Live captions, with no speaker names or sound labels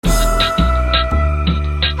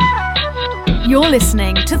You're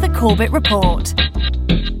listening to The Corbett Report.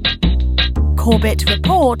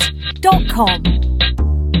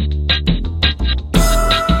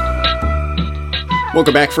 CorbettReport.com.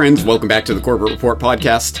 Welcome back, friends. Welcome back to the Corbett Report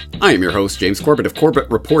podcast. I am your host, James Corbett of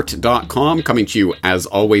CorbettReport.com, coming to you, as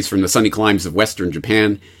always, from the sunny climes of Western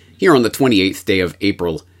Japan, here on the 28th day of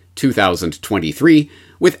April, 2023,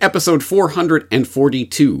 with episode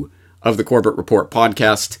 442 of the Corbett Report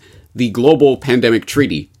podcast, The Global Pandemic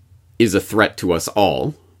Treaty is a Threat to Us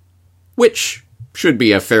All, which should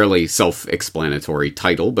be a fairly self-explanatory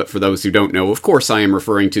title, but for those who don't know, of course I am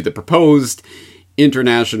referring to the proposed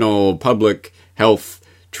International Public Health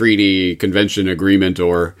Treaty, Convention, Agreement,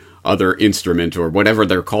 or other instrument, or whatever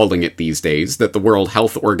they're calling it these days, that the World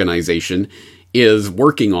Health Organization is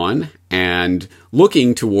working on and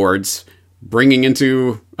looking towards bringing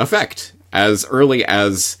into effect as early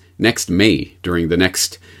as next May, during the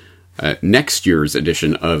next year's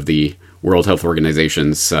edition of the World Health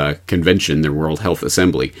Organization's convention, their World Health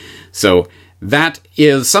Assembly. So that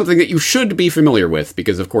is something that you should be familiar with,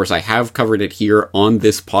 because of course I have covered it here on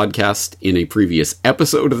this podcast in a previous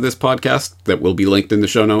episode of this podcast that will be linked in the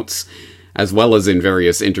show notes, as well as in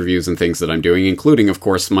various interviews and things that I'm doing, including, of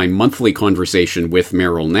course, my monthly conversation with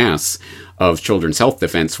Meryl Nass of Children's Health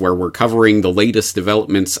Defense, where we're covering the latest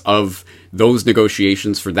developments of those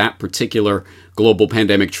negotiations for that particular global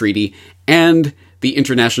pandemic treaty and the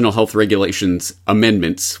International Health Regulations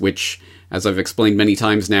amendments, which, as I've explained many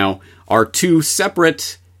times now, are two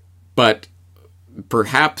separate but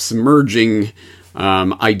perhaps merging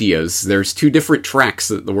ideas. There's two different tracks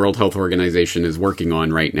that the World Health Organization is working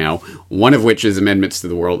on right now, one of which is amendments to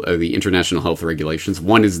the International Health Regulations.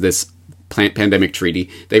 One is this pandemic treaty.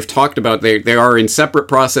 They've talked about, they are in separate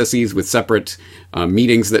processes with separate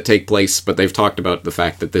meetings that take place, but they've talked about the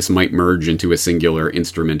fact that this might merge into a singular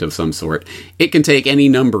instrument of some sort. It can take any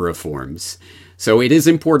number of forms. So it is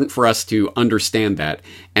important for us to understand that.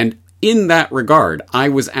 And in that regard, I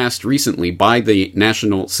was asked recently by the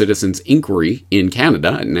National Citizens Inquiry in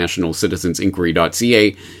Canada, at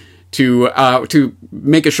nationalcitizensinquiry.ca, to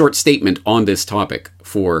make a short statement on this topic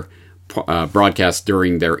for broadcast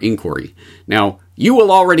during their inquiry. Now, you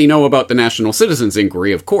will already know about the National Citizens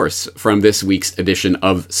Inquiry, of course, from this week's edition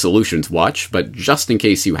of Solutions Watch, but just in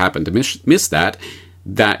case you happen to miss that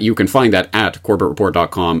you can find that at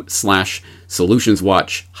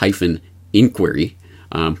CorbettReport.com/solutionswatch-inquiry,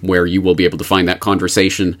 where you will be able to find that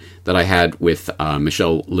conversation that I had with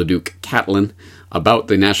Michelle Leduc-Catlin about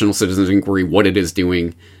the National Citizens Inquiry, what it is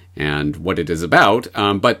doing, and what it is about.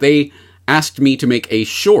 But they asked me to make a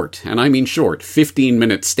short, and I mean short,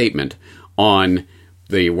 15-minute statement on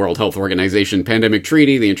the World Health Organization Pandemic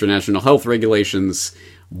Treaty, the International Health Regulations,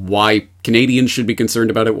 why Canadians should be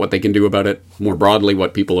concerned about it, what they can do about it, more broadly,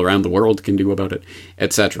 what people around the world can do about it,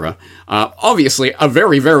 etc. Obviously, a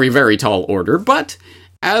very, very, very tall order, but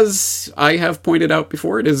as I have pointed out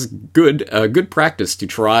before, it is good practice to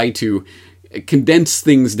try to condense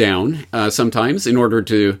things down sometimes in order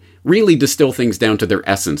to really distill things down to their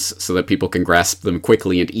essence so that people can grasp them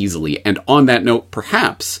quickly and easily. And on that note,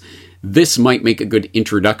 perhaps this might make a good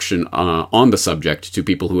introduction on the subject to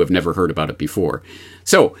people who have never heard about it before.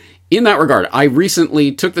 So, in that regard, I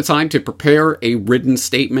recently took the time to prepare a written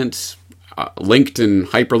statement, linked and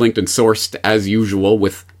hyperlinked and sourced as usual,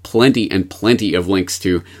 with plenty and plenty of links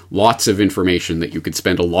to lots of information that you could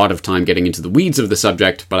spend a lot of time getting into the weeds of the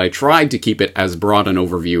subject, but I tried to keep it as broad an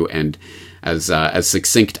overview and as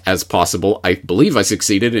succinct as possible. I believe I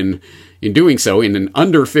succeeded in doing so in an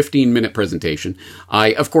under 15-minute presentation.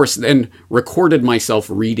 I, of course, then recorded myself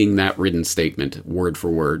reading that written statement word for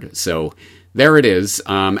word. So there it is,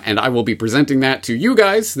 and I will be presenting that to you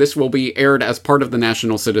guys. This will be aired as part of the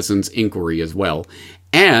National Citizens Inquiry as well.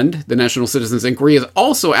 And the National Citizens Inquiry has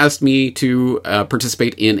also asked me to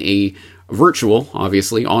participate in a virtual,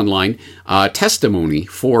 obviously online, testimony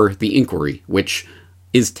for the inquiry, which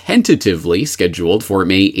is tentatively scheduled for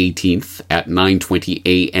May 18th at 9:20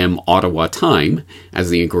 a.m. Ottawa time, as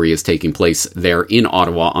the inquiry is taking place there in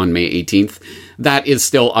Ottawa on May 18th. That is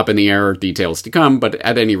still up in the air, details to come, but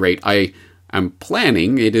at any rate, I am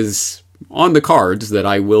planning, it is on the cards, that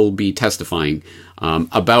I will be testifying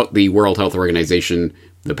about the World Health Organization,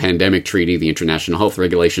 the Pandemic Treaty, the International Health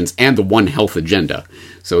Regulations, and the One Health Agenda.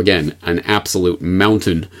 So again, an absolute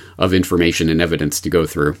mountain of information and evidence to go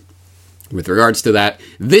through. With regards to that,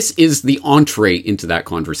 this is the entree into that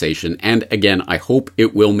conversation, and again, I hope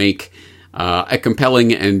it will make a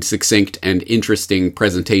compelling and succinct and interesting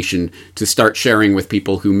presentation to start sharing with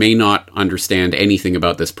people who may not understand anything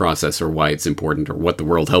about this process or why it's important or what the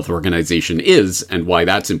World Health Organization is and why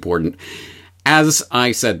that's important. As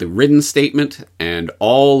I said, the written statement and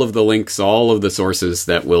all of the links, all of the sources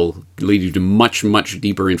that will lead you to much, much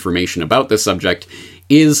deeper information about this subject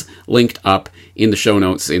is linked up in the show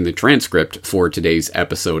notes in the transcript for today's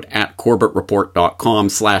episode at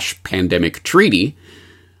corbettreport.com/pandemic treaty.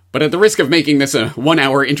 But at the risk of making this a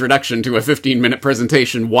 1-hour introduction to a 15-minute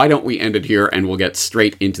presentation, why don't we end it here and we'll get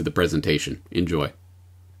straight into the presentation. Enjoy.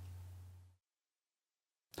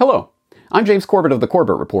 Hello. I'm James Corbett of the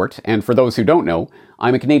Corbett Report, and for those who don't know,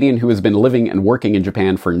 I'm a Canadian who has been living and working in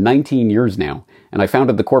Japan for 19 years now, and I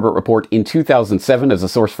founded the Corbett Report in 2007 as a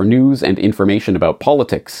source for news and information about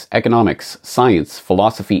politics, economics, science,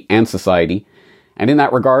 philosophy, and society, and in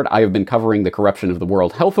that regard, I have been covering the corruption of the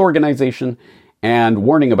World Health Organization and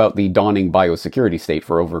warning about the dawning biosecurity state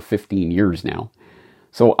for over 15 years now.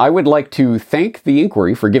 So I would like to thank the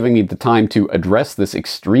Inquiry for giving me the time to address this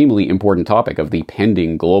extremely important topic of the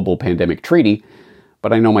pending global pandemic treaty,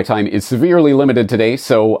 but I know my time is severely limited today,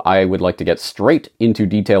 so I would like to get straight into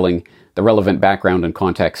detailing the relevant background and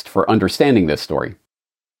context for understanding this story.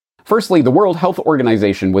 Firstly, the World Health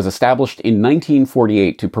Organization was established in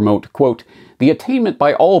 1948 to promote, quote, the attainment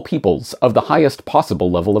by all peoples of the highest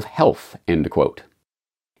possible level of health, end quote.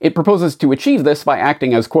 It proposes to achieve this by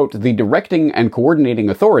acting as, quote, the directing and coordinating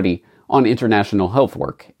authority on international health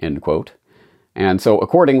work, end quote. And so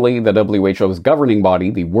accordingly, the WHO's governing body,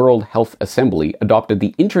 the World Health Assembly, adopted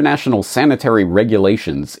the International Sanitary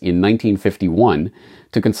Regulations in 1951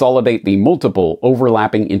 to consolidate the multiple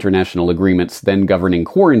overlapping international agreements then governing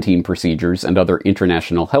quarantine procedures and other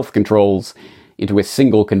international health controls into a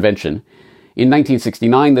single convention. In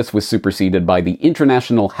 1969, this was superseded by the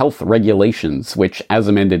International Health Regulations, which, as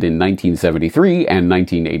amended in 1973 and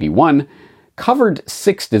 1981, covered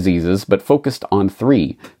 6 diseases but focused on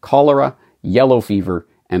 3, cholera, yellow fever,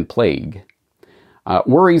 and plague.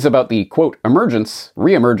 Worries about the, quote, emergence,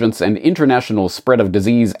 reemergence, and international spread of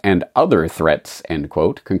disease and other threats, end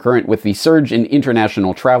quote, concurrent with the surge in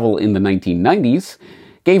international travel in the 1990s,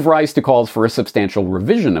 gave rise to calls for a substantial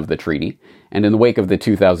revision of the treaty, and in the wake of the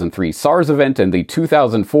 2003 SARS event and the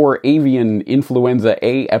 2004 avian influenza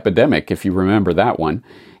A epidemic, if you remember that one,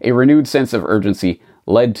 a renewed sense of urgency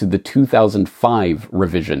led to the 2005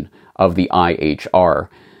 revision of the IHR.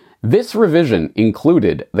 This revision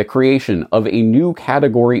included the creation of a new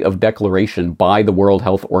category of declaration by the World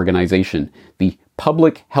Health Organization, the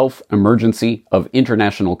Public Health Emergency of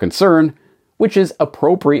International Concern, which is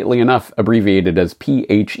appropriately enough abbreviated as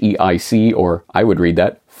PHEIC, or I would read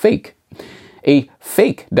that, fake. A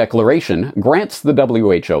fake declaration grants the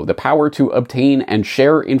WHO the power to obtain and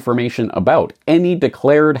share information about any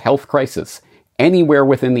declared health crisis anywhere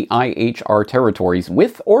within the IHR territories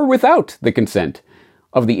with or without the consent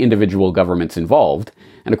of the individual governments involved.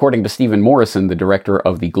 And according to Stephen Morrison, the director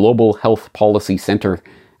of the Global Health Policy Center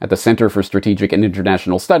at the Center for Strategic and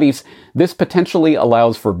International Studies, this potentially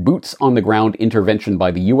allows for boots-on-the-ground intervention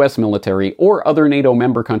by the U.S. military or other NATO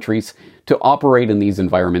member countries to operate in these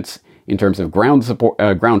environments in terms of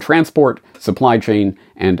ground transport, supply chain,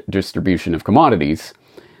 and distribution of commodities.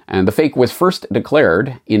 And the fake was first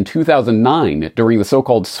declared in 2009 during the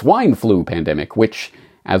so-called swine flu pandemic, which,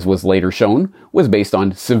 as was later shown, was based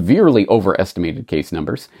on severely overestimated case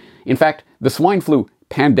numbers. In fact, the swine flu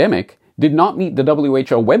pandemic did not meet the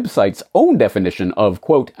WHO website's own definition of,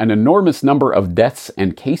 quote, an enormous number of deaths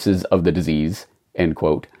and cases of the disease, end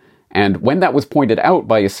quote. And when that was pointed out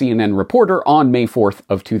by a CNN reporter on May 4th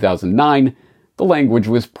of 2009, the language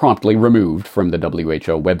was promptly removed from the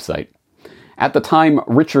WHO website. At the time,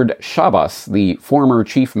 Richard Shabas, the former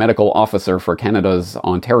chief medical officer for Canada's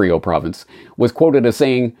Ontario province, was quoted as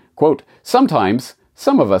saying, quote, sometimes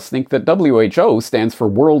some of us think that WHO stands for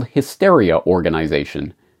World Hysteria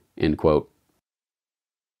Organization, end quote.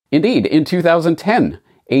 Indeed, in 2010,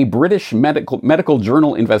 a British medical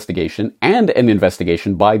journal investigation and an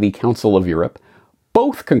investigation by the Council of Europe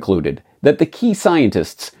both concluded that the key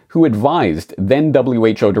scientists who advised then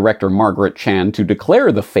WHO Director Margaret Chan to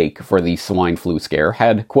declare the fake for the swine flu scare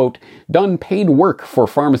had, quote, done paid work for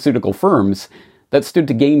pharmaceutical firms that stood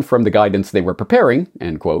to gain from the guidance they were preparing,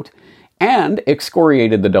 end quote, and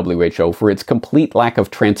excoriated the WHO for its complete lack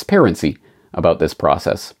of transparency about this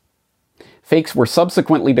process. Fakes were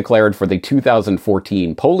subsequently declared for the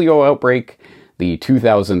 2014 polio outbreak, the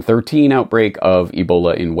 2013 outbreak of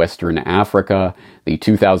Ebola in Western Africa, the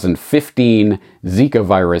 2015 Zika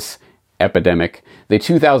virus epidemic, the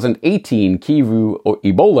 2018 Kivu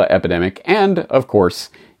Ebola epidemic, and, of course,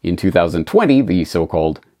 in 2020, the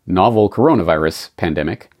so-called novel coronavirus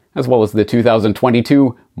pandemic, as well as the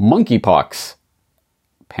 2022 monkeypox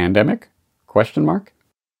pandemic? Question mark?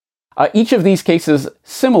 Each of these cases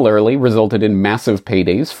similarly resulted in massive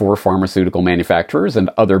paydays for pharmaceutical manufacturers and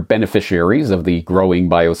other beneficiaries of the growing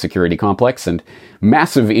biosecurity complex, and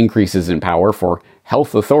massive increases in power for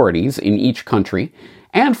health authorities in each country,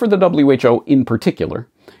 and for the WHO in particular.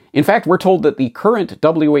 In fact, we're told that the current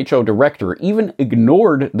WHO director even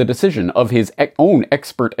ignored the decision of his own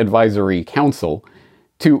expert advisory council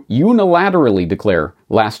to unilaterally declare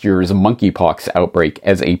last year's monkeypox outbreak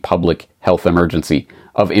as a public health emergency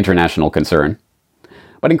of international concern.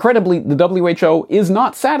 But incredibly, the WHO is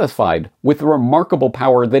not satisfied with the remarkable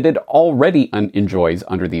power that it already enjoys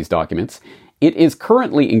under these documents. It is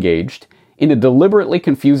currently engaged in a deliberately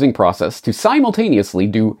confusing process to simultaneously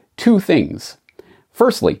do two things.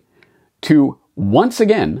 Firstly, to once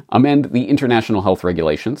again amend the international health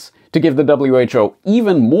regulations to give the WHO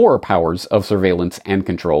even more powers of surveillance and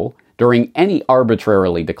control during any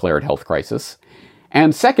arbitrarily declared health crisis.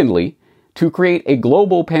 And secondly, to create a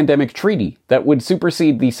global pandemic treaty that would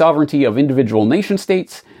supersede the sovereignty of individual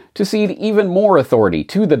nation-states to cede even more authority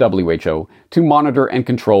to the WHO to monitor and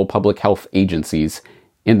control public health agencies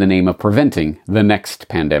in the name of preventing the next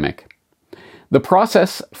pandemic. The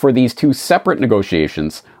process for these two separate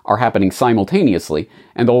negotiations are happening simultaneously,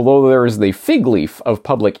 and although there is the fig leaf of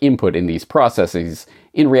public input in these processes,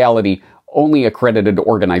 in reality, only accredited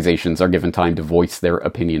organizations are given time to voice their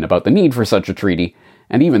opinion about the need for such a treaty,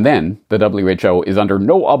 and even then, the WHO is under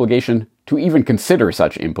no obligation to even consider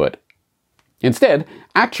such input. Instead,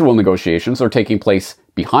 actual negotiations are taking place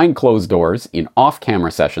behind closed doors in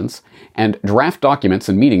off-camera sessions, and draft documents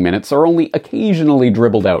and meeting minutes are only occasionally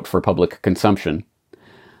dribbled out for public consumption.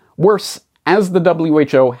 Worse, as the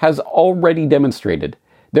WHO has already demonstrated,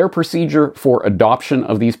 their procedure for adoption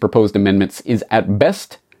of these proposed amendments is at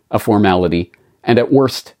best a formality, and at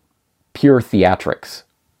worst, pure theatrics.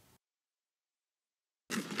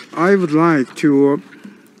 I would like to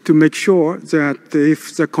make sure that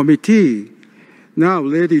if the committee now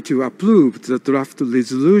ready to approve the draft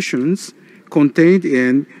resolutions contained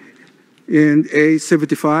in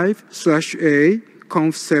A75/A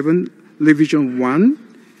Conf 7 Revision 1,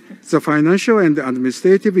 the financial and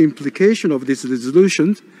administrative implication of this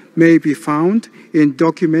resolution may be found in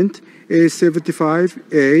document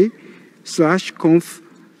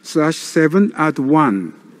A75A/Conf/7 at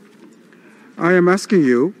 1. I am asking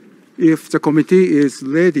you if the committee is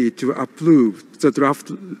ready to approve the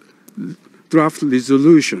draft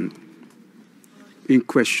resolution in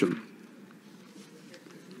question.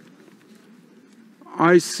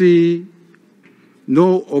 I see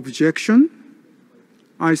no objection.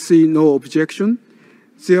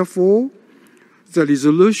 Therefore, the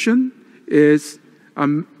resolution is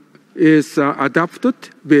adopted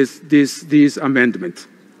with these amendments.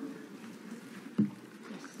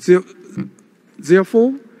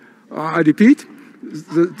 Therefore, I repeat,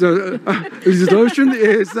 the resolution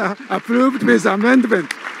is approved with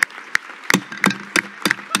amendment.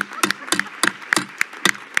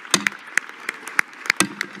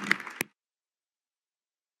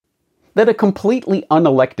 That a completely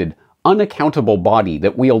unelected, unaccountable body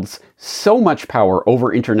that wields so much power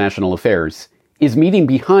over international affairs is meeting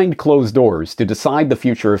behind closed doors to decide the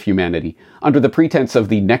future of humanity under the pretense of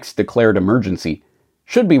the next declared emergency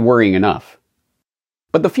should be worrying enough.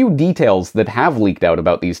 But the few details that have leaked out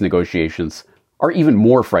about these negotiations are even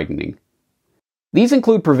more frightening. These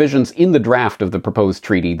include provisions in the draft of the proposed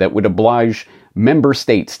treaty that would oblige member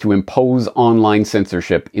states to impose online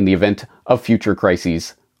censorship in the event of future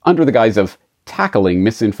crises under the guise of tackling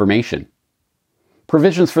misinformation.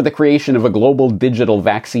 Provisions for the creation of a global digital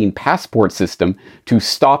vaccine passport system to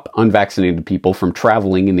stop unvaccinated people from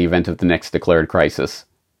traveling in the event of the next declared crisis.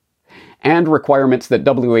 And requirements that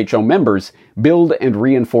WHO members build and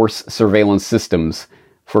reinforce surveillance systems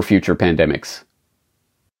for future pandemics.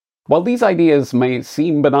 While these ideas may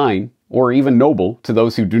seem benign, or even noble to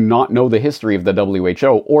those who do not know the history of the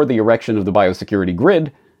WHO or the erection of the biosecurity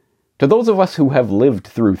grid, to those of us who have lived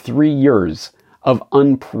through 3 years of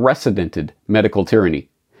unprecedented medical tyranny,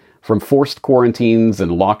 from forced quarantines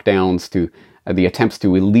and lockdowns to the attempts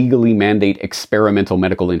to illegally mandate experimental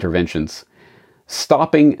medical interventions,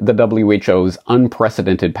 stopping the WHO's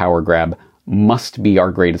unprecedented power grab must be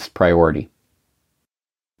our greatest priority.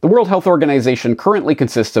 The World Health Organization currently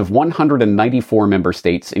consists of 194 member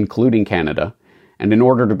states, including Canada, and in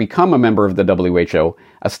order to become a member of the WHO,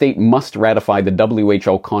 a state must ratify the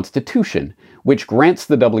WHO Constitution, which grants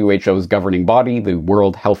the WHO's governing body, the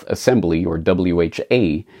World Health Assembly, or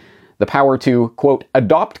WHA, the power to, quote,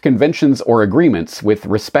 adopt conventions or agreements with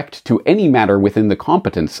respect to any matter within the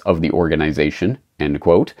competence of the organization, end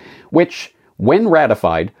quote, which, when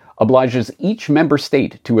ratified, obliges each member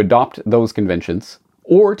state to adopt those conventions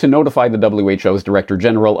or to notify the WHO's Director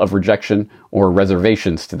General of rejection or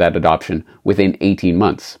reservations to that adoption within 18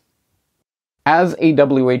 months. As a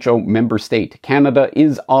WHO member state, Canada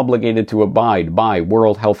is obligated to abide by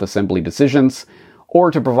World Health Assembly decisions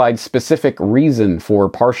or to provide specific reason for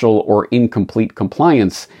partial or incomplete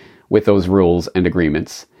compliance with those rules and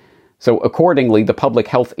agreements. So accordingly, the Public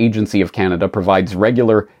Health Agency of Canada provides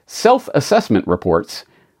regular self-assessment reports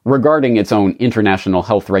regarding its own international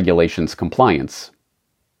health regulations compliance.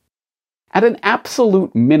 At an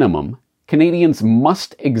absolute minimum, Canadians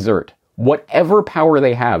must exert whatever power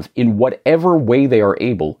they have in whatever way they are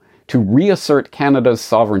able to reassert Canada's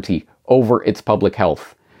sovereignty over its public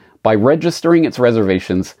health by registering its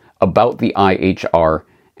reservations about the IHR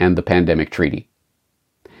and the pandemic treaty.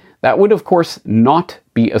 That would, of course, not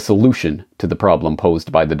be a solution to the problem posed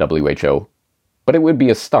by the WHO, but it would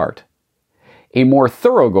be a start. A more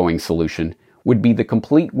thoroughgoing solution would be the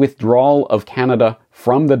complete withdrawal of Canada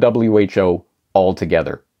from the WHO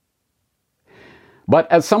altogether.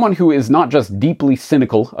 But as someone who is not just deeply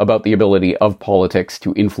cynical about the ability of politics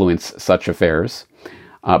to influence such affairs,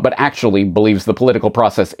 but actually believes the political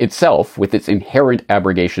process itself, with its inherent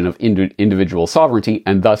abrogation of individual sovereignty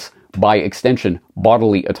and thus, by extension,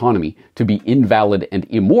 bodily autonomy, to be invalid and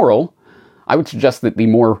immoral, I would suggest that the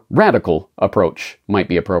more radical approach might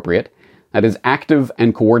be appropriate. That is, active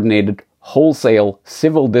and coordinated wholesale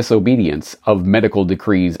civil disobedience of medical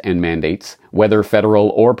decrees and mandates, whether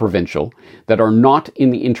federal or provincial, that are not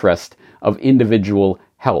in the interest of individual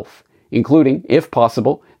health, including, if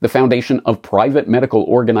possible, the foundation of private medical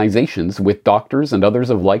organizations with doctors and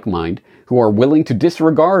others of like mind who are willing to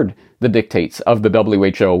disregard the dictates of the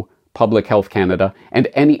WHO, Public Health Canada, and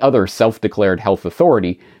any other self-declared health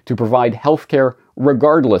authority to provide healthcare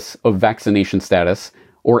regardless of vaccination status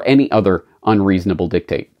or any other unreasonable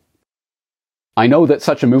dictate. I know that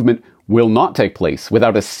such a movement will not take place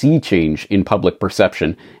without a sea change in public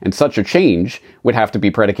perception, and such a change would have to be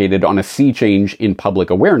predicated on a sea change in public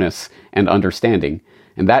awareness and understanding.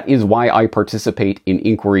 And that is why I participate in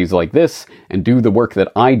inquiries like this and do the work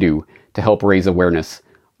that I do to help raise awareness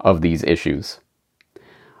of these issues.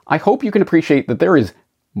 I hope you can appreciate that there is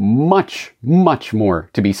much, much more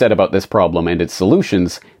to be said about this problem and its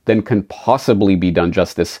solutions than can possibly be done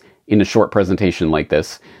justice in a short presentation like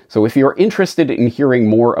this. So if you're interested in hearing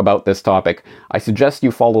more about this topic, I suggest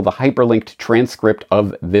you follow the hyperlinked transcript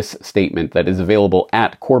of this statement that is available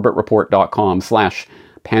at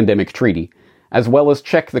corbettreport.com/pandemic treaty, as well as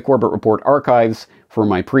check the Corbett Report archives for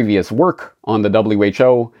my previous work on the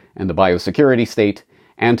WHO and the biosecurity state,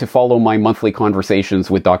 and to follow my monthly conversations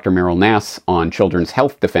with Dr. Meryl Nass on children's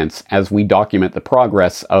health defense as we document the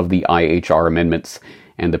progress of the IHR amendments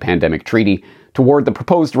and the pandemic treaty toward the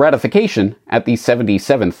proposed ratification at the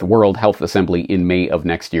 77th World Health Assembly in May of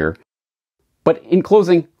next year. But in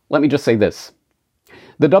closing, let me just say this.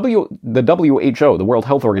 The WHO, the World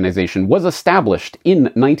Health Organization, was established in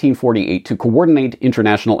 1948 to coordinate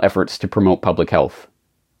international efforts to promote public health.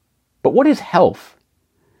 But what is health?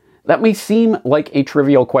 That may seem like a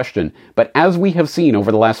trivial question, but as we have seen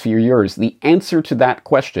over the last few years, the answer to that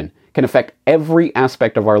question can affect every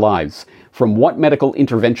aspect of our lives, from what medical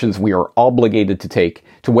interventions we are obligated to take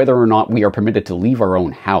to whether or not we are permitted to leave our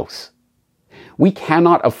own house. We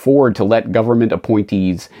cannot afford to let government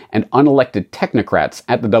appointees and unelected technocrats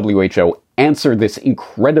at the WHO answer this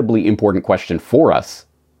incredibly important question for us.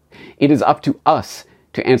 It is up to us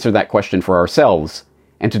to answer that question for ourselves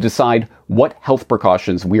and to decide what health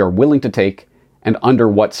precautions we are willing to take and under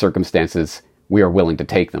what circumstances we are willing to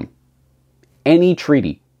take them. Any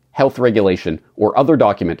treaty, health regulation, or other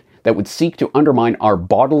document that would seek to undermine our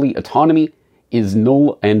bodily autonomy is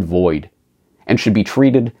null and void, and should be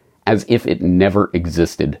treated as if it never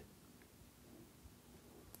existed.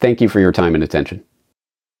 Thank you for your time and attention.